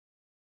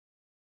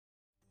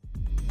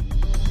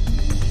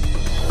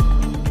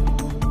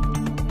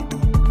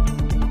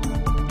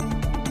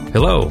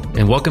Hello,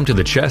 and welcome to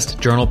the Chest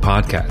Journal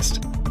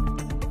podcast,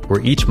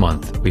 where each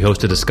month we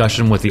host a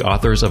discussion with the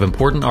authors of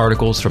important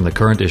articles from the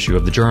current issue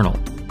of the journal,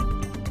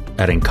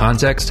 adding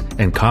context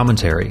and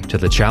commentary to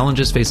the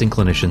challenges facing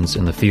clinicians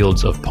in the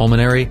fields of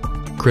pulmonary,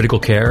 critical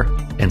care,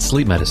 and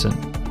sleep medicine.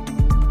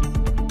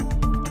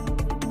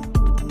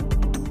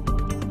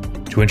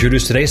 To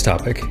introduce today's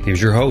topic,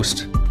 here's your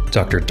host,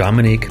 Dr.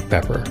 Dominique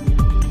Pepper.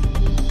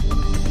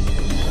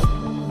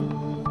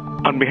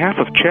 On behalf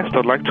of CHEST,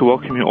 I'd like to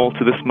welcome you all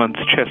to this month's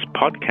CHEST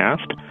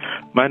podcast.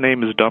 My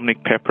name is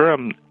Dominique Pepper.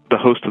 I'm the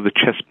host of the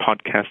CHEST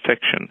podcast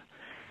section.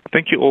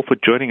 Thank you all for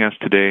joining us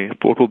today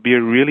for what will be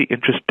a really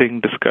interesting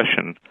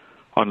discussion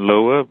on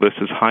lower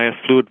versus higher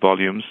fluid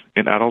volumes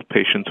in adult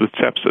patients with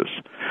sepsis.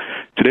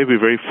 Today we're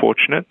very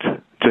fortunate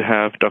to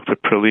have Dr.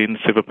 Praleen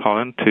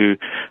Sivapalan to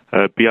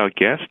be our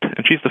guest,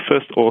 and she's the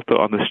first author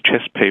on this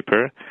CHEST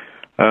paper.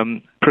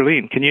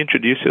 Praleen, can you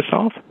introduce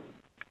yourself?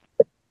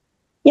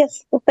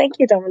 Yes, well, thank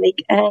you,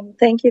 Dominique, and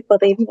thank you for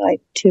the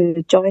invite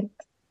to join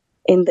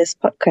in this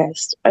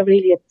podcast. I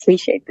really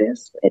appreciate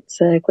this. It's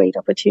a great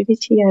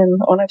opportunity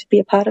and honor to be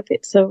a part of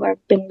it, so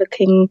I've been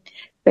looking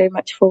very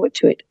much forward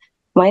to it.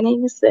 My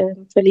name is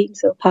Praleen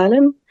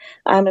Sivapalan.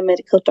 I'm a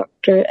medical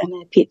doctor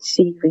and a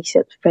PhD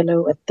research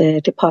fellow at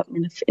the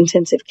Department of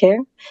Intensive Care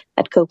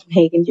at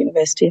Copenhagen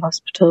University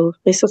Hospital,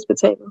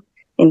 Rigshospitalet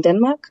in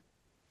Denmark.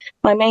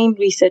 My main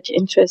research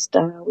interests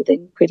are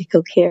within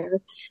critical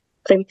care,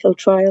 clinical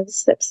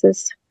trials,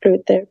 sepsis,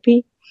 fluid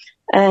therapy,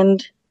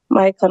 and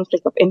my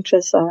conflict of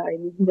interests are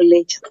in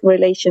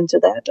relation to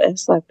that,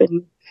 as I've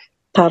been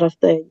part of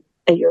a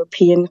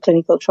European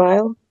clinical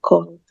trial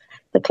called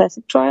the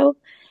Classic Trial,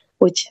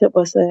 which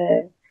was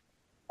a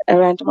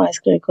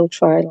randomized clinical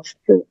trial of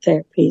fluid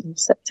therapy in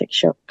septic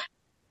shock.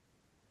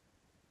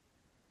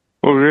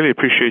 Well, we really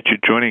appreciate you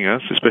joining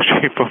us,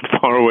 especially from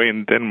far away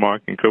in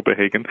Denmark, in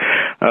Copenhagen.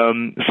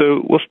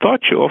 So we'll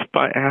start you off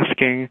by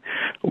asking,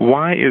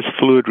 why is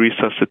fluid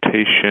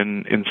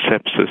resuscitation in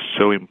sepsis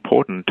so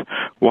important?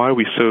 Why are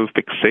we so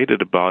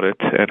fixated about it,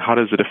 and how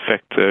does it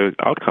affect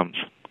outcomes?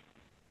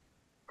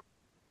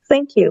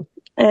 Thank you.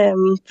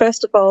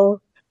 First of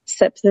all,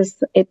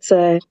 sepsis, it's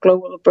a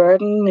global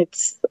burden.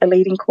 It's a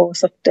leading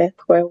cause of death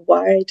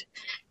worldwide.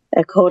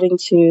 According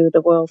to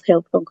the World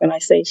Health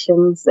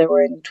Organization, there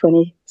were in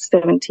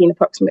 2017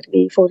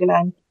 approximately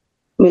 49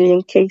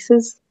 million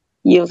cases,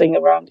 yielding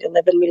around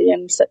 11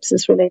 million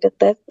sepsis-related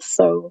deaths.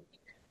 So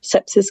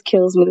sepsis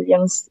kills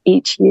millions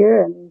each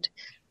year, and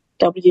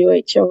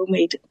WHO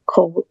made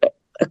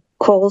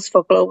calls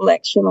for global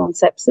action on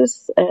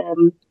sepsis,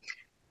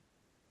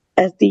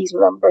 as these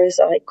numbers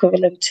are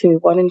equivalent to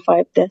 1 in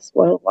 5 deaths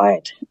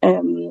worldwide.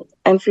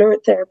 And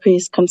fluid therapy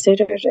is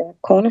considered a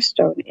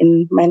cornerstone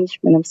in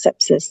management of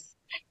sepsis.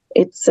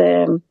 It's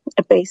a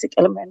basic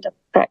element of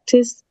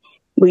practice.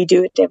 We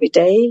do it every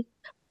day,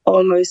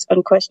 almost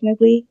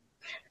unquestionably,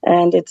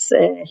 and it's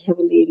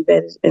heavily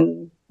embedded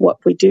in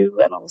what we do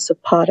and also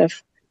part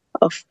of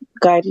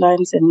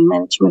guidelines in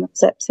management of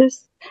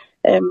sepsis.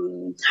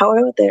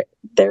 However,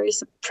 there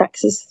is a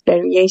praxis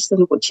variation,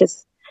 which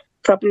is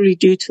probably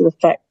due to the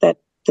fact that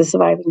the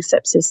surviving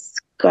sepsis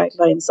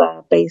guidelines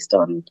are based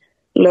on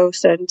low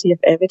certainty of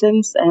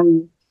evidence,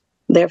 and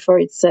therefore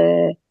it's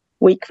a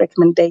weak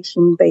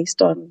recommendation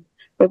based on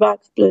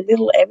remarkably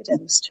little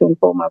evidence to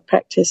inform our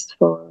practice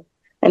for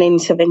an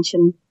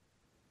intervention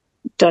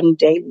done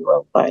daily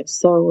worldwide.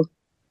 So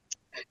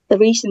the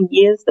recent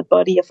years, the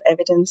body of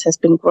evidence has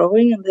been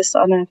growing in this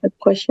unanswered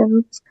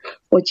questions,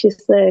 which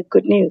is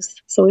good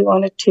news. So we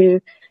wanted to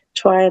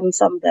try and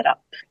sum that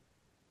up.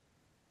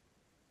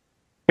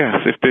 Yes,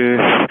 if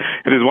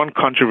there's one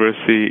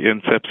controversy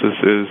in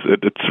sepsis,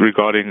 it's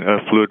regarding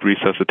fluid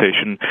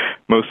resuscitation.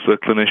 Most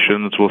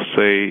clinicians will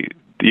say,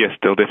 yes,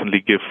 they'll definitely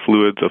give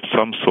fluids of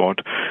some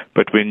sort,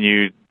 but when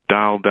you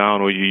dial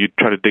down or you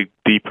try to dig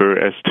deeper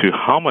as to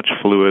how much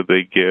fluid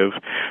they give,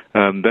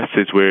 that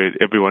is where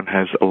everyone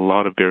has a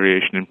lot of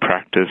variation in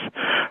practice.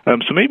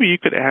 So maybe you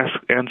could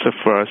answer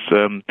for us,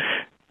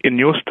 in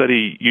your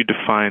study, you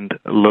defined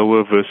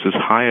lower versus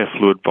higher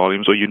fluid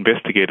volumes, or you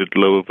investigated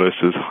lower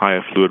versus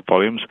higher fluid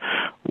volumes.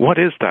 What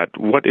is that?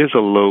 What is a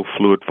low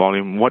fluid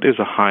volume? What is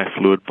a high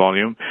fluid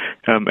volume?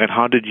 And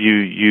how did you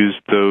use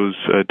those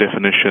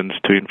definitions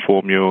to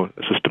inform your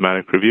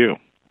systematic review?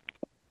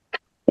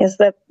 Yes,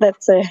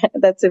 that's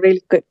a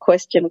really good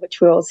question, which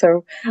we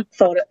also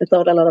thought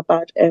a lot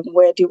about.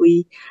 Where do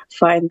we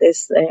find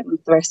this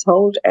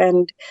threshold?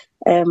 And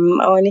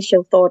our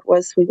initial thought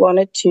was we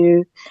wanted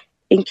to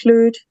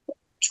include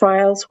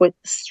trials with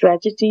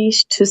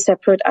strategies to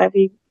separate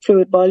IV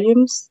fluid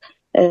volumes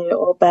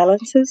or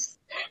balances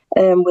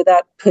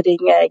without putting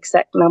an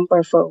exact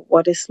number for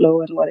what is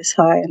low and what is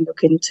high, and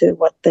look into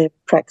what the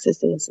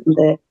praxis is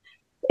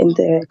in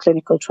the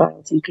clinical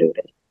trials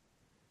included.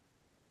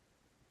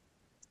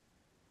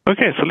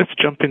 Okay, so let's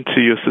jump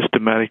into your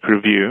systematic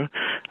review.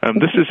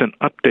 This is an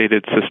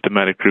updated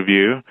systematic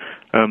review.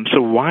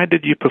 So why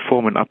did you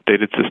perform an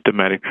updated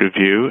systematic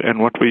review,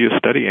 and what were your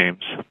study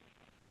aims?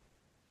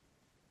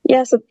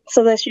 Yeah, so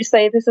as you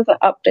say, this is an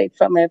update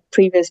from a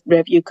previous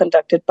review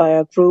conducted by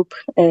a group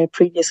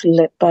previously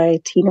led by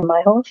Tina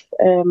Meyhoff.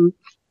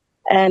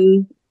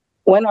 And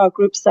when our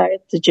group started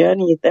the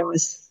journey, there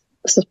was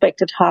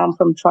suspected harm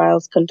from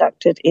trials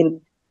conducted in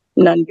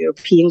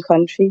non-European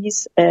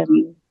countries.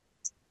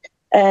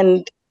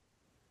 And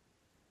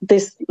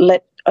this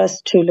led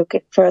us to look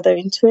further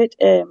into it.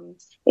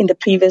 In the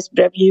previous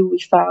review, we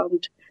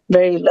found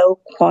very low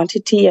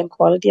quantity and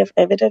quality of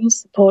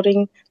evidence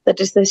supporting the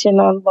decision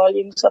on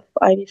volumes of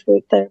IV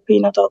fluid therapy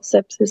in adult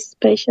sepsis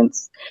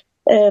patients.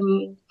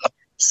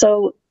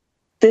 So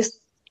this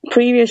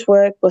previous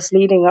work was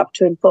leading up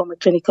to inform a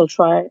clinical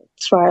trial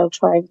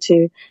trying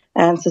to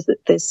answer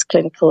this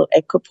clinical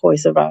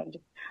equipoise around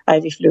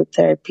IV fluid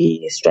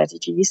therapy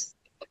strategies.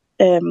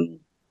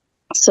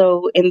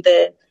 So in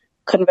the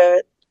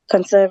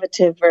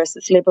conservative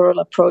versus liberal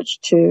approach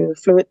to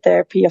fluid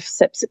therapy of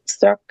septic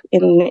shock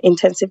in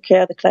intensive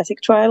care, the classic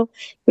trial,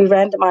 we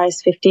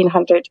randomized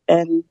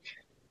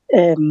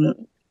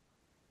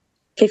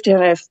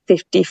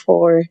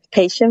 1,554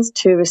 patients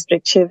to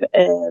restrictive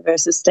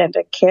versus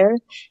standard care.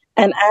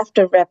 And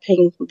after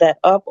wrapping that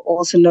up,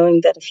 also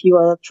knowing that a few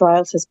other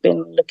trials has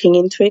been looking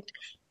into it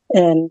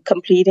and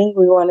completing,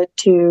 we wanted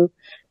to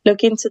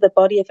look into the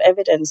body of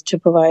evidence to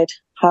provide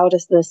how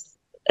does this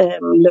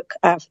look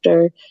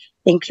after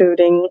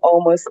including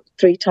almost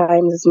 3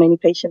 times as many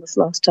patients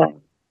last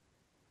time.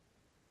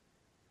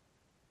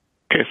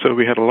 Okay, so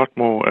we had a lot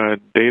more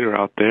data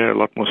out there, a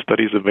lot more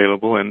studies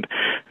available, and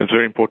it's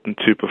very important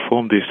to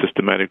perform these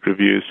systematic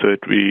reviews so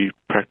that we're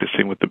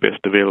practicing with the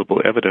best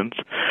available evidence.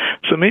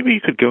 So maybe you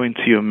could go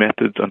into your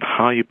methods on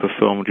how you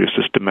performed your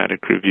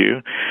systematic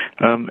review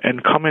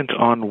and comment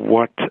on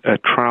what a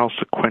trial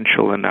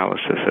sequential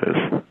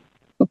analysis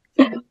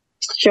is.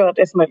 Sure,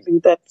 definitely.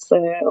 That's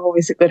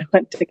always a good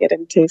one to get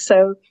into.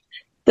 So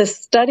the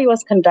study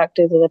was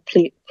conducted with a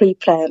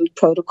pre-planned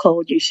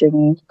protocol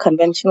using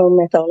conventional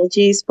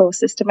methodologies for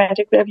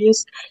systematic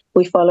reviews.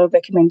 We followed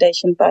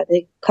recommendation by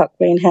the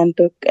Cochrane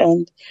Handbook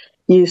and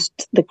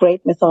used the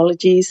great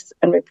methodologies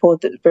and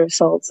reported the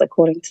results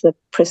according to the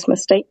PRISMA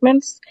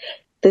statements.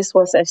 This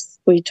was, as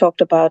we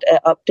talked about, an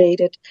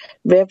updated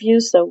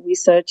review. So we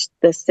searched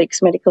the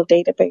 6 medical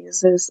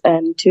databases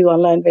and 2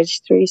 online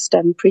registries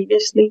done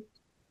previously.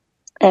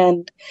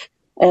 And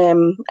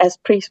as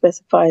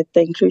pre-specified,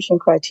 the inclusion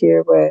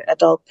criteria were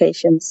adult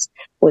patients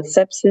with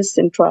sepsis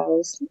in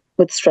trials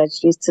with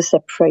strategies to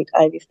separate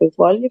IV fluid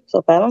volumes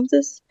or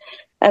balances.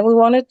 And we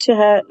wanted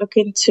to look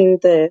into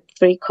the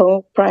 3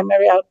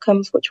 primary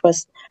outcomes, which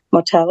was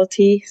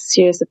mortality,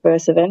 serious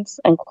adverse events,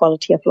 and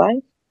quality of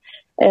life.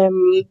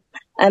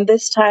 And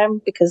this time,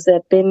 because there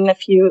had been a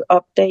few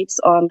updates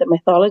on the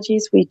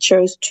methodologies, we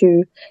chose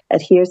to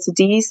adhere to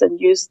these and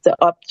use the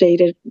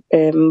updated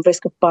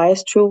risk of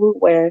bias tool,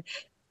 where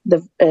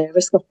the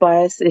risk of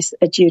bias is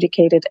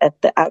adjudicated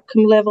at the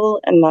outcome level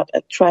and not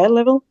at trial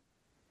level.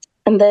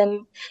 And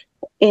then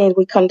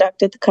we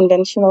conducted the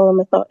conventional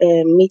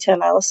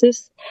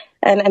meta-analysis.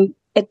 And in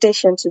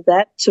addition to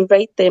that, to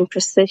rate the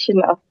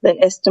imprecision of the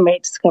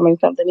estimates coming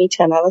from the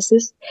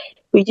meta-analysis,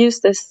 we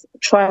used this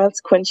trial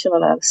sequential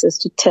analysis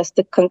to test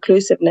the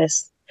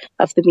conclusiveness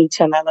of the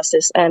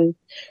meta-analysis, and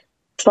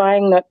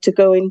trying not to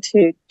go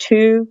into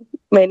too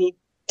many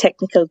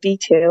technical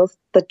details.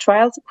 The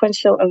trial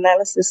sequential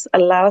analysis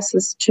allows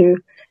us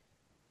to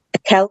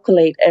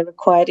calculate a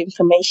required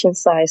information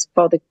size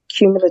for the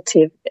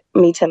cumulative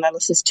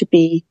meta-analysis to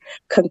be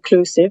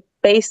conclusive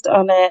based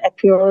on a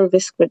priori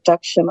risk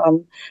reduction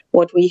on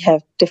what we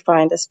have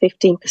defined as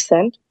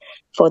 15%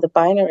 for the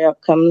binary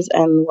outcomes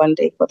and 1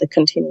 day for the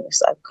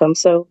continuous outcome.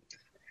 So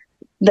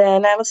the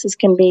analysis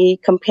can be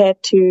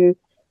compared to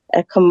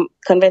a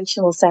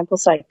conventional sample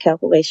size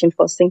calculation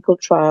for a single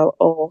trial,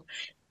 or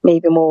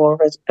maybe more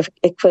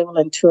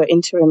equivalent to an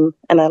interim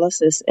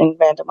analysis in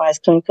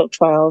randomized clinical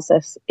trials,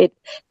 as it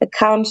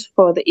accounts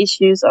for the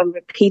issues on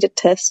repeated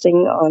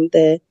testing on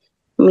the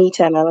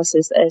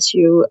meta-analysis as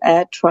you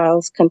add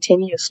trials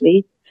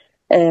continuously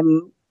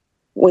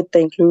with the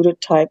included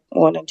type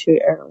 1 and 2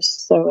 errors.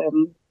 So,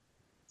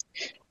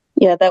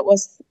 that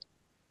was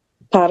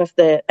part of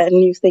a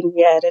new thing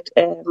we added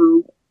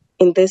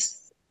in this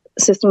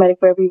systematic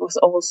review. Was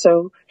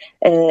also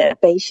a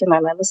Bayesian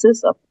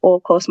analysis of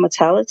all-cause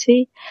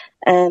mortality,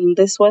 and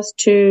this was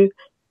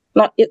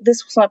not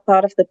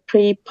part of the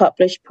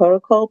pre-published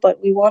protocol, but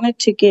we wanted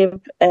to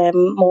give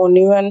more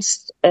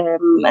nuanced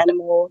and a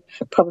more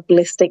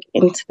probabilistic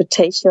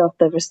interpretation of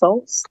the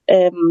results.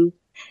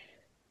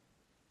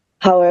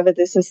 However,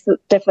 this is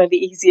definitely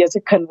easier to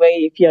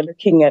convey if you're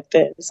looking at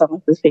some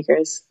of the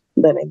figures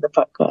than in the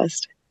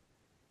podcast.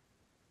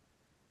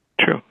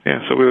 Sure.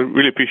 Yeah. So we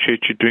really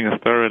appreciate you doing a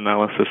thorough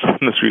analysis on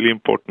this really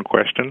important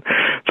question.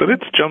 So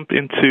let's jump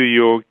into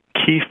your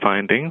key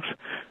findings.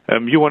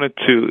 You wanted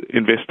to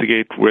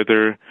investigate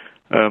whether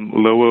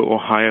lower or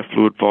higher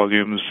fluid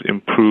volumes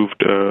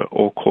improved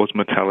all-cause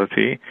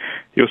mortality.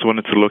 You also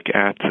wanted to look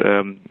at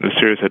the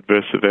serious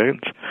adverse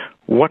events.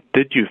 What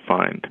did you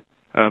find,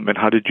 and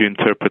how did you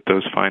interpret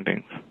those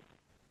findings?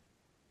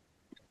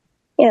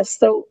 Yes,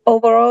 so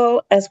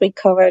overall, as we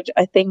covered,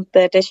 I think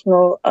the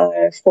additional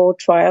 4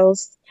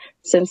 trials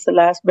since the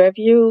last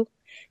review,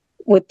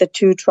 with the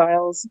 2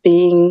 trials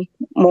being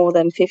more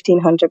than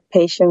 1,500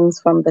 patients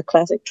from the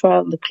classic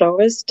trial and the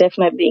CLORIS,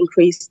 definitely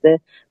increased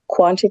the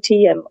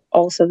quantity and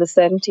also the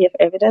certainty of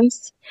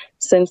evidence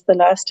since the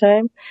last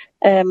time.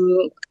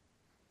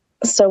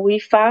 So we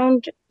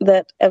found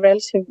that a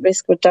relative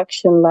risk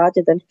reduction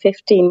larger than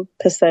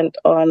 15%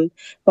 on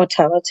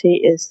mortality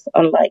is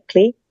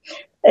unlikely,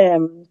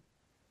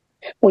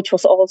 which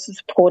was also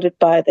supported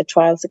by the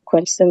trial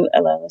sequential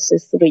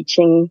analysis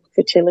reaching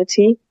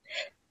futility.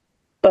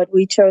 But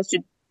we chose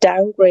to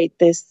downgrade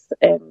this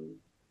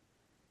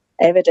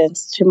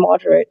evidence to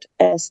moderate,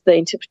 as the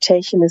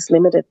interpretation is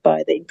limited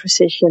by the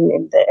imprecision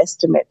in the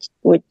estimate,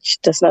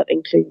 which does not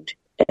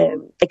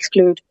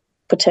exclude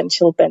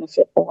potential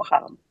benefit or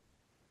harm.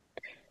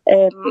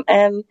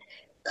 And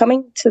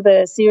coming to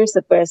the serious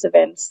adverse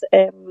events,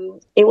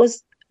 it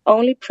was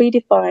only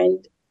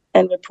predefined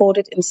and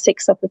reported in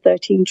 6 of the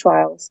 13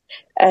 trials,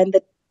 and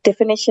the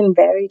definition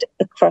varied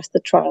across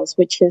the trials,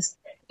 which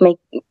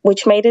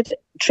made it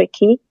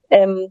tricky.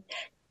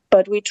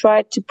 But we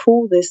tried to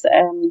pool this,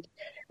 and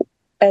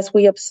as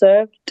we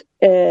observed,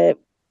 and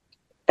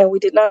we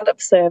did not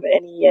observe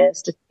any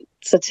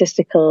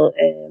statistical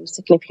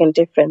significant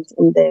difference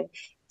in the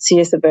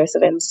serious adverse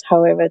events.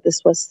 However,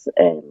 this was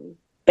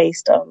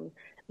based on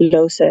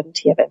low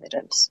certainty of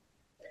evidence.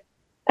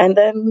 And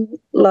then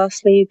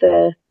lastly,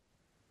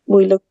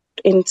 we looked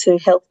into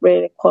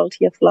health-related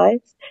quality of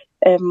life,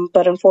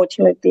 but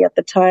unfortunately at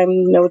the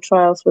time no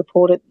trials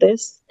reported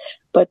this.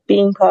 But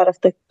being part of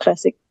the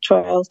classic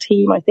trial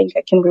team, I think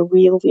I can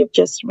reveal we have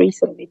just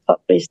recently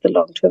published the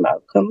long-term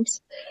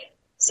outcomes.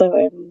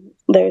 So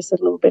there's a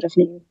little bit of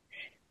new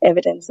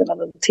evidence and a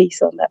little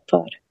tease on that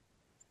part.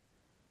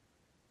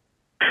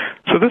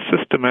 So this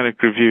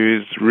systematic review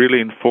is really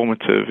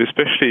informative,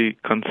 especially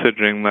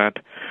considering that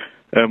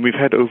we've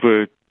had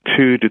over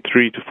 2 to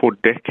 3 to 4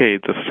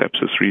 decades of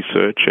sepsis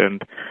research,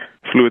 and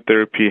fluid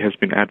therapy has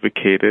been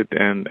advocated,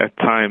 and at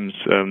times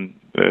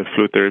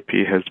fluid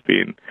therapy has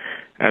been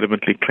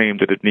adamantly claimed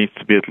that it needs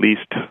to be at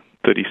least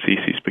 30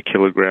 cc's per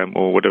kilogram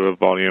or whatever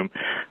volume,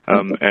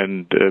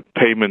 and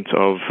payment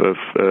of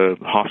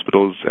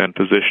hospitals and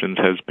physicians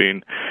has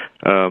been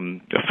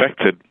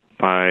affected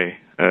by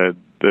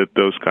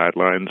those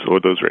guidelines or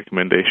those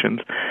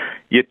recommendations.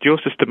 Yet your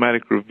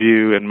systematic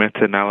review and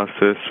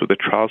meta-analysis with the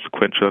trial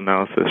sequential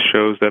analysis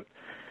shows that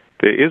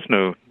there is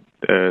no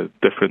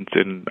difference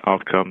in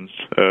outcomes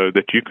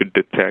that you could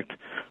detect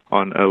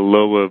on a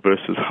lower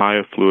versus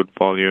higher fluid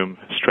volume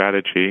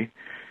strategy.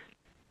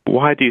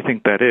 Why do you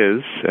think that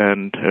is,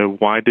 and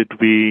why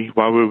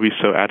were we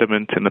so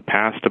adamant in the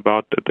past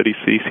about 30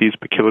 cc's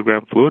per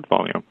kilogram fluid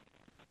volume?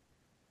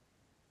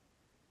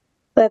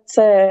 That's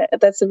a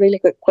really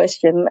good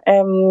question.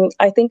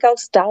 I think I'll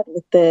start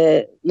with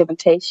the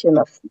limitation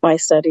of my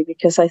study,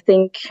 because I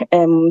think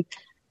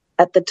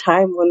at the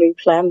time when we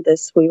planned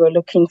this, we were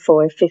looking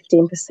for a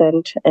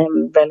 15%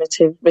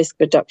 relative risk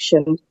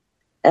reduction,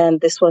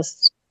 and this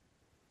was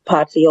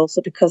partly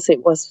also because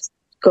it was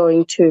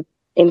going to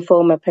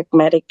inform a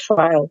pragmatic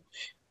trial.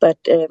 But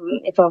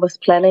if I was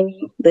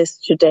planning this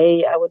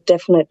today, I would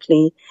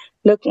definitely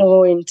look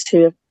more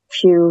into a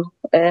few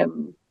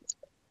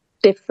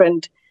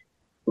different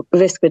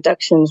risk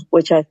reductions,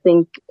 which I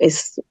think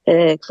is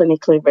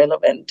clinically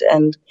relevant.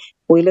 And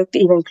we looked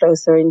even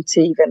closer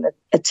into even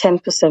a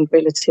 10%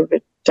 relative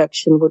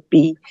reduction would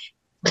be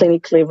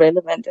clinically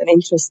relevant and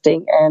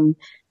interesting. And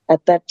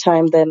at that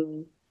time,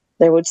 then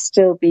there would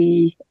still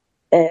be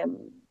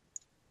some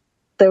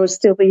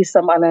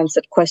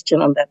unanswered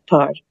question on that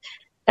part.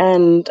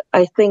 And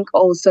I think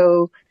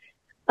also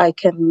I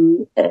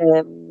can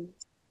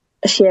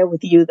share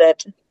with you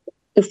that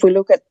if we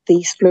look at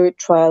these fluid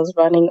trials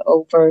running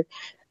over,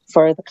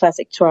 for the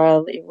classic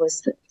trial, it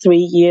was 3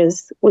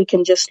 years. We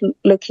can just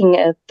looking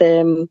at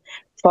the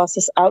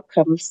process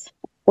outcomes,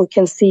 we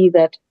can see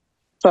that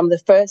from the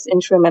first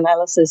interim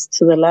analysis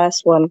to the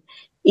last one,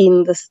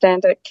 in the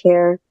standard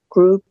care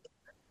group,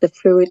 the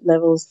fluid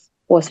levels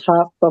was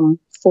half from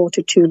 4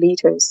 to 2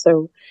 liters.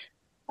 So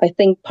I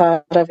think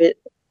part of it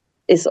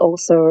is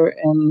also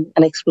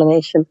an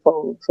explanation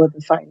for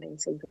the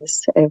findings in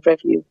this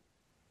review.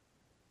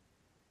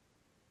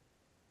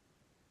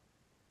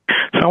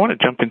 So I want to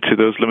jump into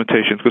those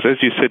limitations, because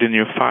as you said in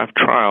your 5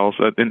 trials,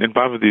 in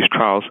 5 of these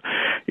trials,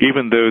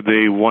 even though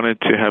they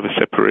wanted to have a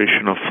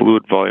separation of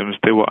fluid volumes,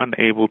 they were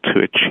unable to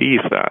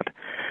achieve that.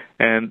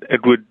 And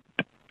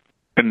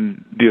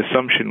the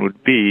assumption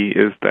would be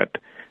is that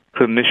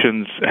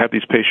clinicians have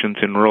these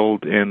patients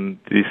enrolled in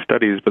these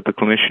studies, but the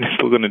clinician is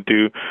still going to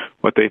do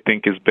what they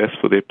think is best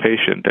for their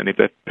patient. And if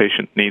that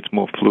patient needs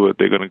more fluid,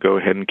 they're going to go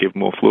ahead and give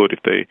more fluid.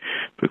 If the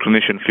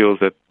clinician feels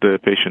that the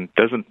patient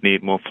doesn't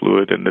need more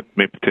fluid and that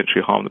may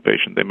potentially harm the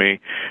patient, they may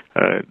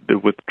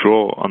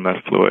withdraw on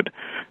that fluid.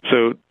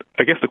 So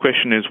I guess the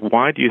question is,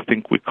 why do you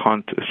think we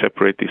can't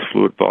separate these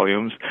fluid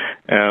volumes?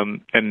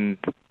 And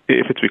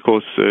if it's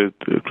because the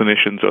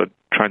clinicians are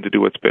trying to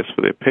do what's best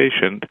for their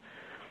patient,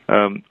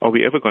 Are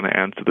we ever going to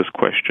answer this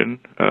question,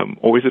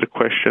 or is it a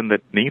question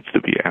that needs to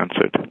be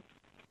answered?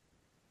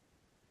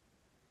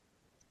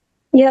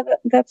 Yeah,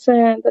 that's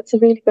a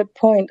really good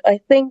point. I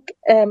think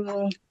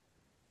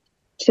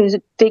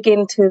to dig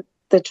into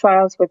the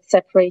trials with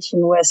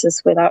separation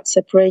versus without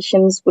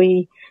separations,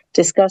 we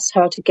discussed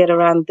how to get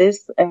around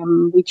this.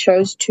 We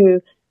chose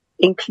to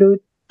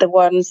include the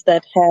ones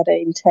that had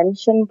an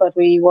intention, but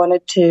we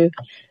wanted to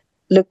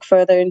look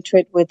further into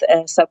it with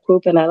a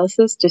subgroup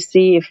analysis to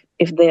see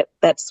if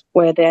that's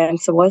where the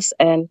answer was.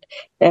 And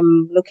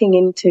looking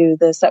into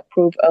the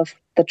subgroup of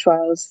the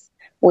trials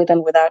with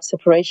and without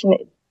separation,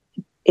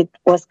 it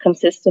was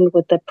consistent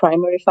with the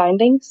primary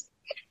findings.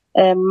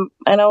 And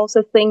I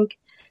also think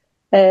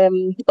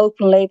open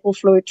label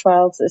fluid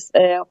trials is,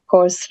 of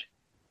course,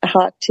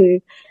 hard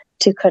to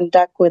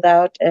conduct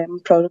without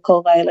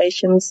protocol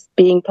violations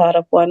being part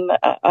of one.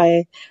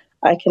 I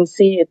can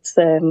see it's,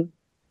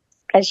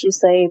 as you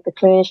say, the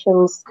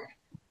clinicians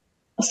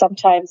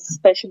sometimes,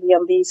 especially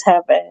on these,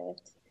 have an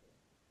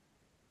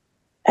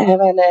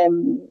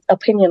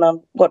opinion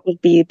on what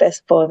would be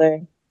best for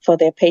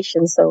their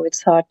patients. So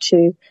it's hard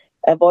to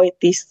avoid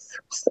these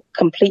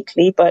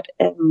completely, but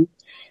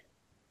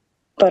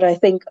I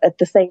think at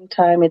the same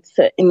time it's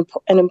an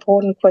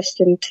important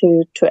question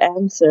to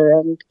answer.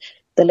 And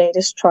the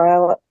latest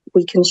trial,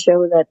 we can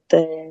show that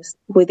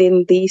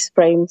within these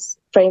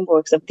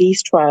frameworks of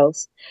these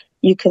trials,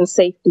 you can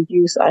safely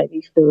use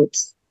IV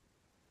fluids.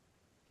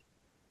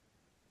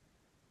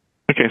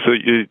 Okay, so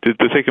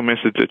the take-home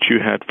message that you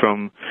had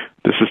from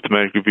the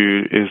systematic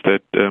review is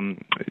that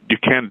you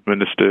can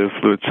administer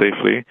fluid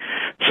safely.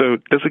 So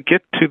does it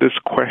get to this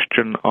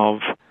question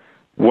of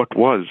what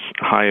was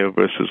higher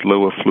versus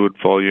lower fluid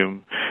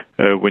volume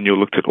when you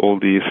looked at all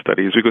these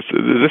studies? Because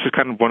this is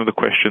kind of one of the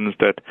questions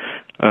that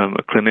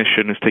a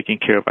clinician who's taking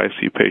care of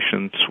ICU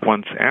patients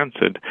once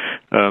answered.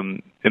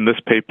 In this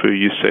paper,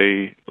 you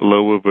say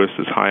lower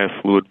versus higher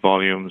fluid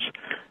volumes.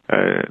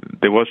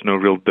 There was no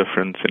real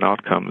difference in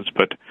outcomes,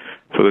 but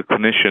for the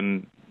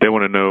clinician, they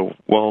want to know,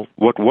 well,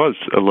 what was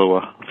a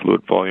lower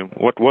fluid volume?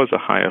 What was a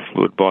higher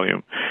fluid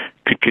volume?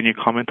 Can you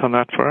comment on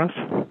that for us?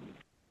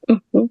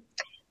 Mm-hmm.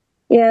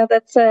 Yeah,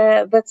 that's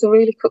a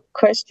really good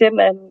question,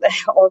 and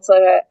also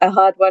a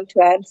hard one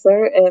to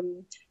answer,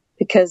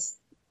 because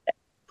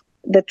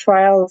the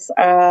trials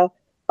are,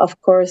 of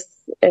course,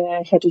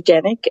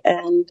 heterogenic,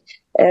 and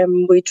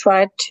we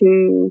tried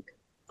to,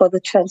 for the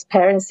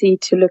transparency,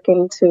 to look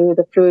into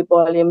the fluid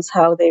volumes,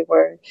 how the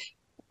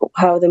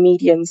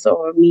medians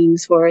or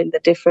means were in the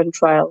different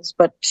trials,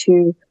 but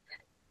to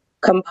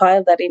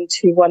compile that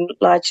into one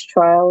large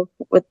trial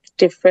with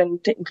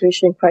different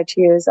inclusion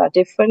criteria are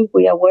different.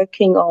 We are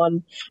working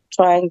on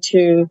trying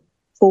to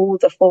pool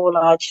the 4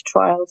 large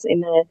trials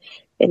in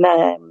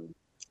a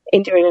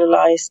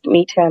individualized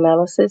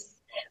meta-analysis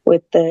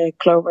with the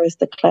Clovers,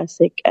 the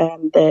Classic,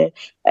 and the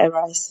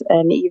ERAS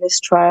and EVIS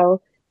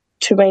trial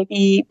to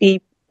maybe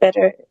be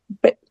better,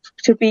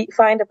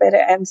 find a better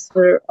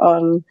answer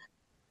on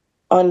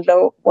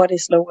what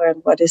is lower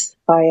and what is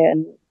higher,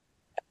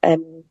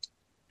 and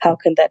how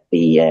can that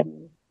be?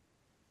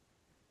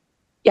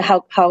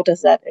 How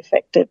does that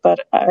affect it?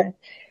 But I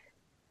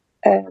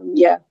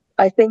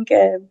think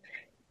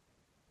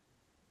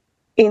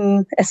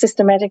in a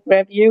systematic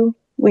review,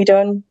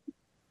 you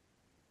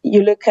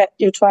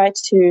try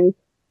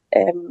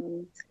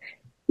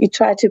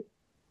to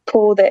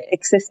pull the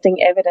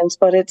existing evidence,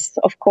 but it's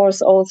of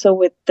course also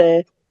with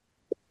the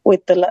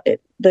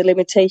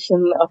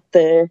limitation of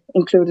the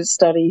included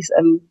studies,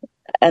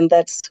 and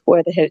that's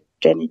where the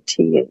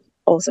heterogeneity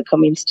also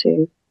comes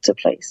into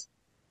place.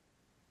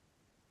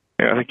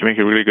 Yeah, I think you make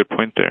a really good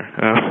point there.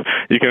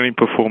 You can only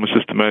perform a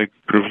systematic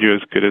review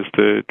as good as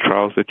the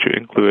trials that you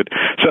include.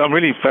 So I'm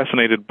really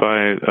fascinated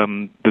by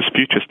this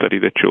future study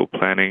that you're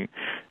planning,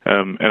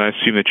 and I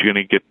assume that you're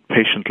going to get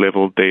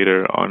patient-level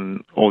data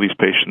on all these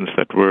patients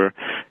that were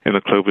in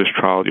the Clovis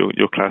trial,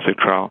 your classic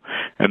trial,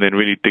 and then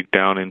really dig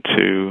down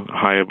into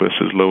higher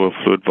versus lower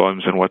fluid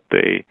volumes and what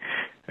the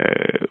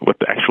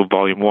actual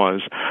volume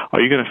was. Are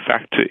you going to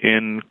factor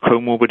in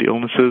comorbid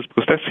illnesses?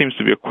 Because that seems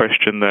to be a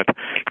question that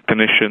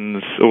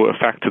clinicians, or a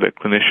factor that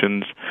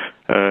clinicians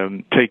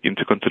take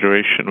into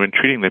consideration when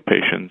treating their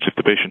patients. If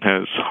the patient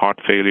has heart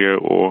failure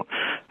or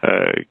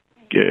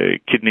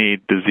kidney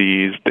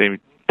disease, they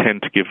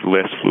tend to give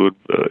less fluid,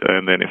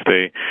 and then if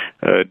they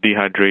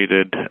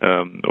dehydrated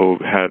or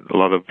had a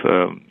lot of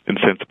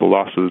insensible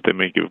losses, they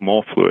may give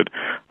more fluid.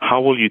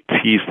 How will you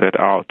tease that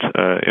out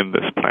in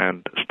this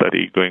planned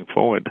study going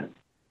forward?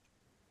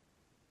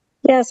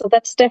 Yeah, so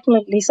that's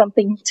definitely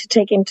something to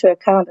take into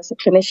account as a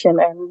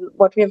clinician. And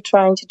what we're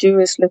trying to do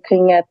is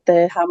looking at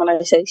the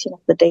harmonization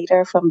of the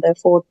data from the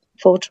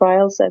four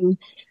trials and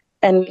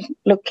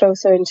look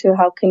closer into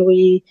how can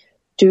we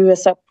do a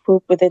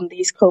subgroup within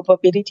these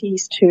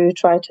comorbidities to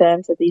try to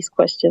answer these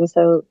questions.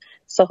 So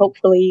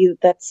hopefully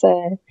that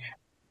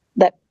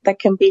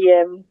can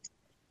be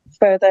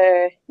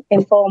further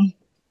inform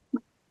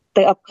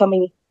the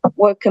upcoming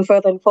work, can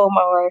further inform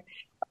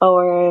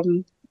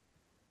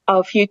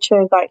our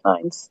future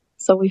guidelines.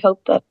 So we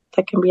hope that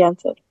can be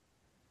answered.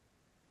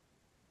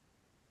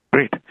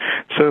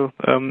 So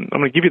I'm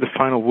going to give you the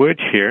final word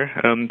here.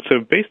 So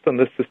based on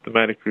this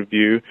systematic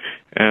review,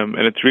 and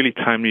it's really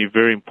timely,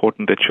 very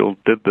important that you all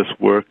did this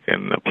work,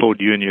 and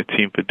applaud you and your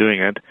team for doing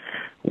it.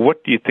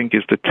 What do you think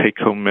is the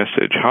take-home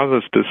message? How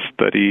does this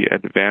study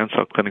advance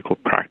our clinical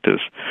practice?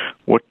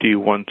 What do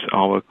you want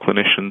our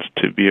clinicians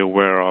to be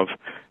aware of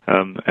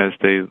as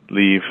they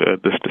leave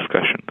this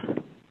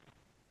discussion?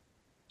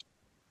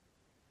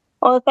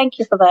 Well, thank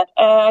you for that.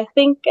 I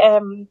think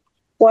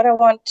what I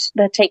want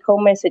the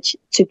take-home message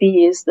to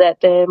be is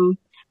that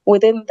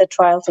within the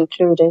trials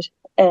included,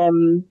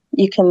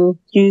 you can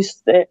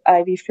use the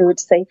IV fluid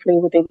safely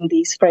within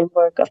these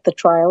framework of the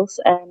trials,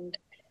 and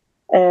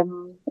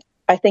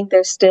I think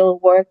there's still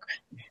work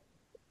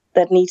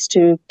that needs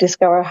to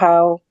discover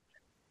how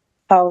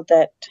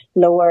that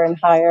lower and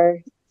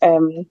higher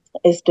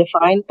is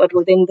defined, but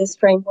within this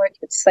framework,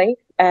 it's safe.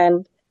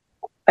 And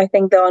I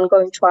think the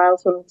ongoing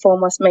trials will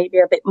inform us maybe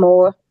a bit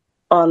more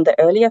on the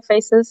earlier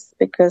phases,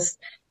 because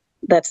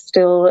that's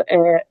still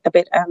a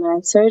bit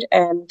unanswered.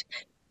 And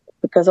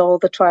because all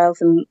the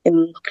trials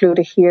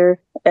included here,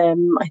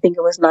 I think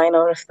it was 9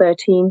 out of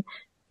 13,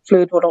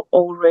 fluid were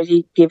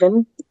already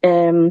given.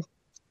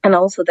 And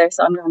also there's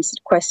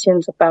unanswered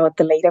questions about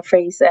the later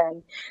phase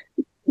and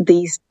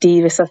these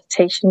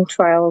de-resuscitation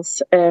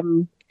trials.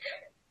 And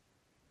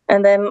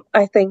then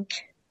I think,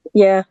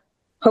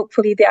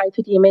 hopefully the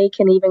IPDMA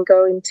can even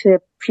go into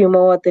a few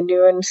more of the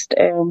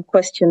nuanced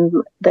questions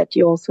that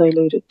you also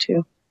alluded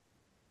to.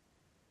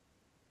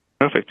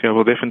 Perfect. Yeah,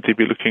 we'll definitely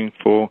be looking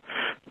for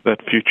that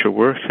future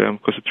work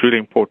because it's really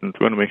important.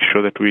 We want to make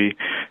sure that we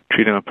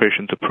treat our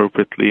patients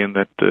appropriately and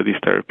that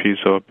these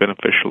therapies are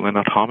beneficial and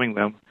not harming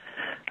them.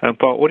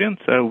 For our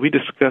audience, we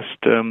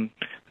discussed a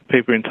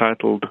paper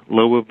entitled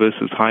Lower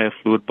versus Higher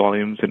Fluid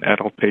Volumes in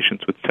Adult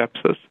Patients with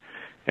Sepsis,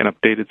 an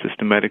updated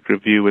systematic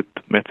review with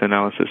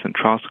meta-analysis and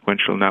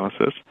trial-sequential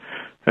analysis.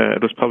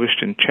 It was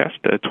published in CHEST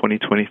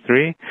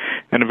 2023.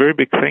 And a very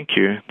big thank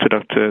you to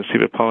Dr.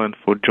 Sivapalan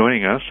for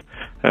joining us,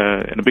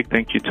 and a big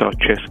thank you to our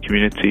CHEST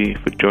community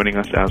for joining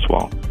us as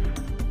well.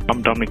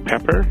 I'm Dominic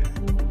Pepper,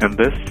 and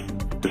this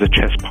is a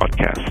CHEST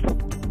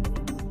podcast.